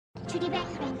chitty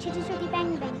bang bang, chitty chitty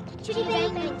bang bang, chitty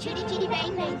bang bang, chitty chitty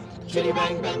bang bang, chitty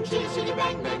bang bang, chitty chitty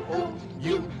bang bang. Oh,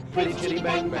 you pretty chitty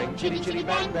bang bang, chitty chitty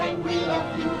bang bang. We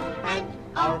love you and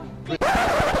our.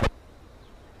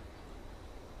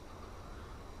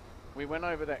 We went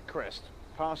over that crest,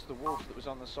 past the wolf that was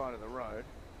on the side of the road,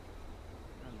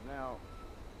 and now.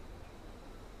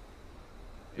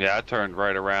 Yeah, I turned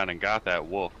right around and got that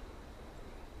wolf.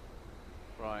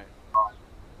 Right.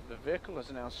 The vehicle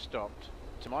has now stopped,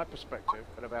 to my perspective,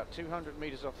 at about 200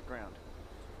 meters off the ground.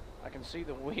 I can see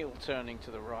the wheel turning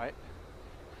to the right,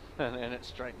 and then it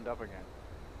straightened up again.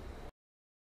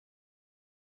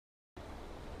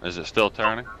 Is it still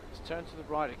turning? It's turned to the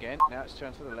right again, now it's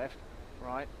turned to the left,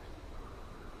 right.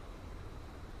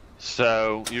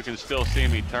 So, you can still see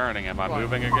me turning. Am I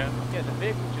moving again? Yeah, the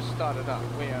vehicle just started up.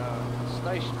 We are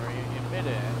stationary in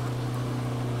midair.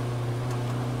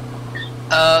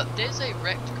 There's a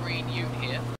wrecked green ute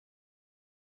here.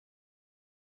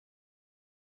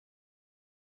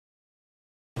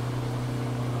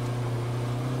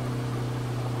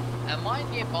 Am I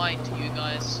nearby to you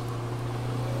guys?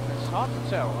 It's hard to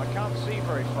tell. I can't see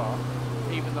very far,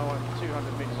 even though I'm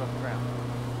 200 meters off the ground.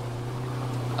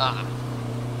 Ah.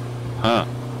 Huh.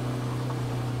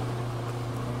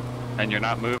 And you're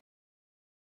not moving?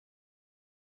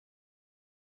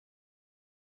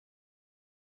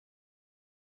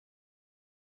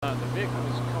 The vehicle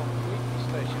is completely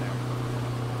stationary.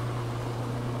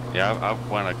 Yeah, I've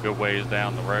went a good ways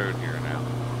down the road here now.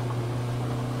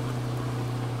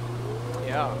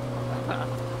 Yeah.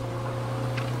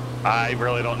 I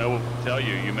really don't know what to tell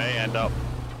you. You may end up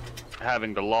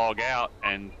having to log out,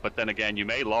 but then again, you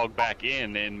may log back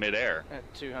in midair. At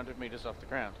 200 meters off the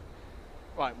ground.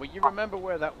 Right, well, you remember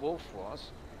where that wolf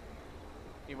was?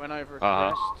 You went over a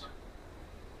crest.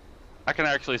 I can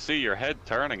actually see your head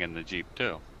turning in the Jeep,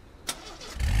 too.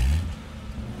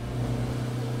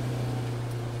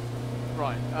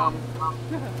 Right,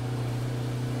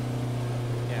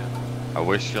 yeah. I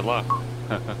wish you luck.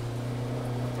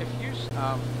 If you,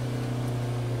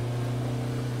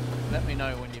 let me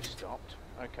know when you've stopped.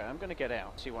 Okay, I'm gonna get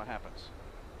out, see what happens.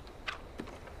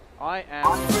 I am...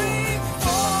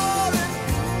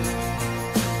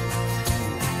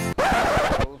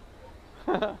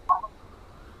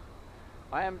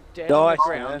 I am dead on the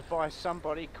ground by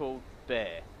somebody called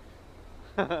Bear.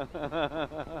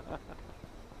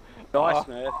 Nice,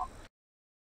 man.